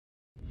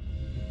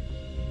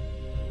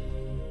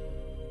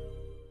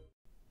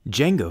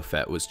Jango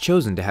Fett was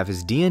chosen to have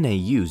his DNA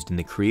used in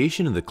the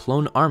creation of the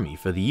clone army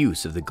for the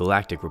use of the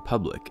Galactic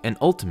Republic and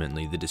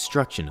ultimately the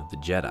destruction of the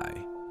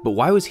Jedi. But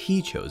why was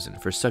he chosen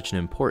for such an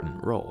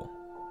important role?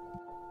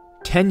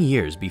 10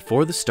 years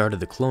before the start of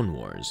the Clone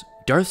Wars,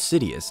 Darth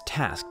Sidious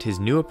tasked his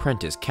new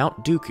apprentice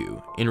Count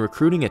Dooku in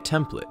recruiting a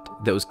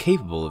template that was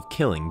capable of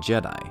killing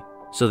Jedi,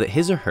 so that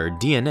his or her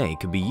DNA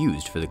could be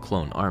used for the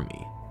clone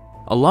army.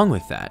 Along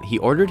with that, he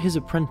ordered his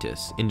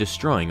apprentice in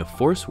destroying a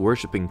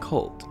Force-worshipping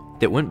cult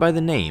that went by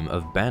the name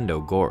of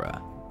Bando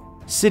Gora.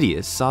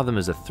 Sidious saw them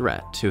as a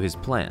threat to his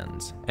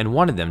plans and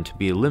wanted them to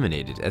be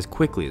eliminated as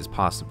quickly as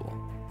possible.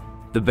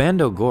 The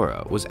Bando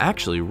Gora was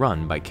actually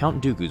run by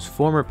Count Dooku's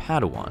former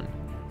Padawan,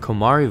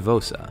 Komari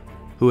Vosa,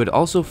 who had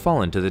also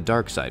fallen to the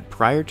dark side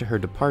prior to her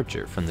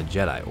departure from the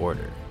Jedi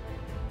Order.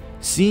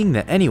 Seeing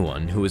that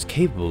anyone who was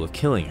capable of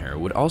killing her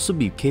would also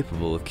be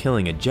capable of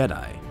killing a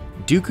Jedi,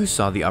 Dooku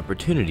saw the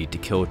opportunity to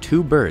kill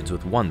two birds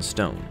with one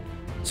stone.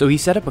 So he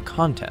set up a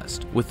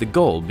contest, with the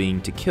goal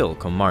being to kill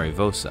Komari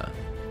Vosa,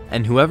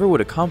 and whoever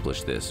would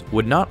accomplish this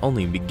would not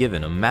only be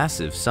given a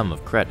massive sum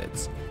of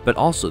credits, but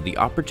also the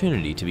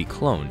opportunity to be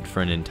cloned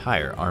for an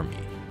entire army.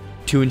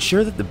 To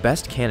ensure that the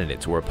best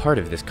candidates were a part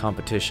of this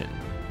competition,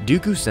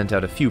 Dooku sent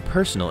out a few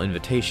personal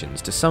invitations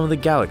to some of the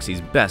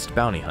galaxy's best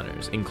bounty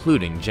hunters,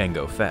 including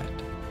Jango Fett.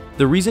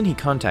 The reason he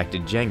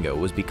contacted Jango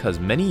was because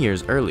many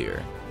years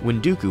earlier,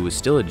 when Dooku was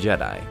still a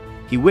Jedi,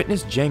 he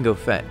witnessed Jango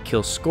Fett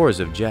kill scores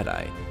of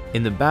Jedi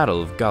in the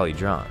Battle of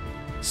Galactic,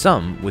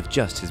 some with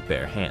just his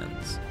bare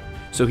hands.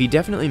 So he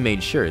definitely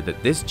made sure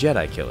that this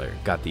Jedi killer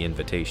got the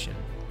invitation.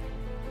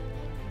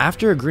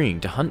 After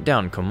agreeing to hunt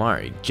down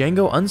Komari,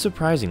 Jango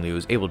unsurprisingly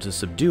was able to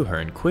subdue her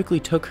and quickly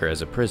took her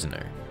as a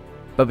prisoner.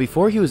 But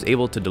before he was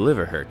able to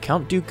deliver her,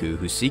 Count Dooku,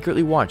 who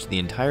secretly watched the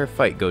entire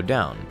fight go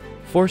down,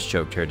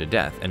 force-choked her to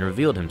death and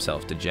revealed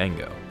himself to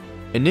Jango.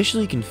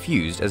 Initially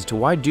confused as to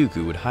why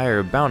Dooku would hire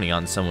a bounty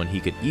on someone he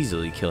could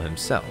easily kill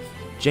himself,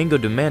 Jango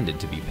demanded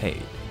to be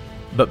paid.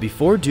 But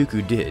before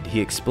Dooku did, he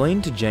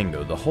explained to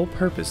Jango the whole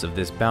purpose of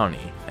this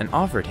bounty and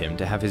offered him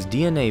to have his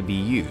DNA be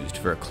used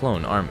for a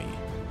clone army,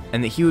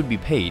 and that he would be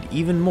paid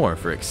even more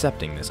for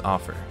accepting this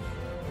offer.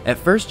 At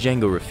first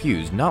Jango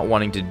refused, not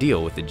wanting to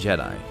deal with the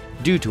Jedi,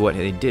 due to what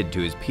they did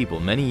to his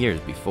people many years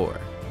before.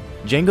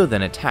 Jango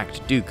then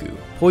attacked Dooku,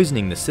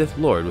 poisoning the Sith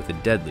Lord with a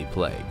deadly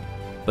plague.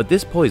 But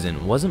this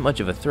poison wasn't much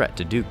of a threat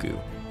to Dooku,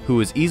 who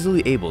was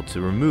easily able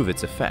to remove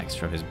its effects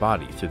from his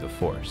body through the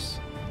Force.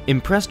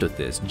 Impressed with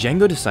this,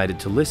 Jango decided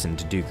to listen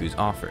to Dooku's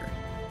offer.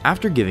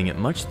 After giving it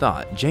much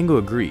thought, Jango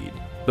agreed,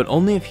 but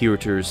only if he were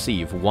to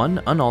receive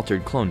one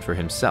unaltered clone for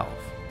himself,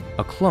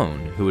 a clone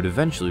who would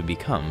eventually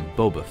become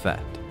Boba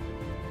Fett.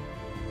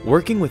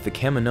 Working with the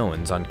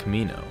Kaminoans on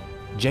Kamino,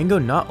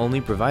 Jango not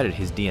only provided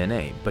his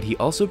DNA, but he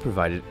also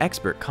provided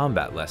expert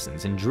combat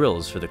lessons and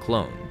drills for the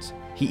clones.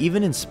 He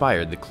even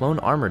inspired the clone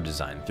armor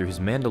design through his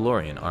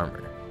Mandalorian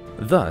armor.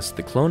 Thus,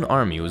 the clone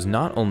army was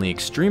not only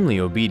extremely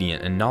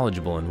obedient and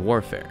knowledgeable in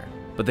warfare,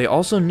 but they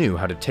also knew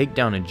how to take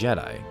down a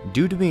Jedi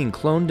due to being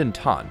cloned and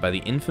taught by the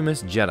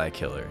infamous Jedi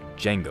killer,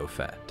 Jango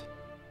Fett.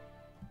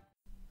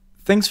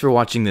 Thanks for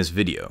watching this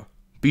video.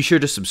 Be sure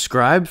to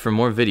subscribe for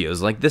more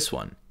videos like this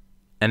one.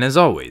 And as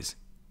always,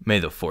 may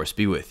the Force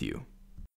be with you.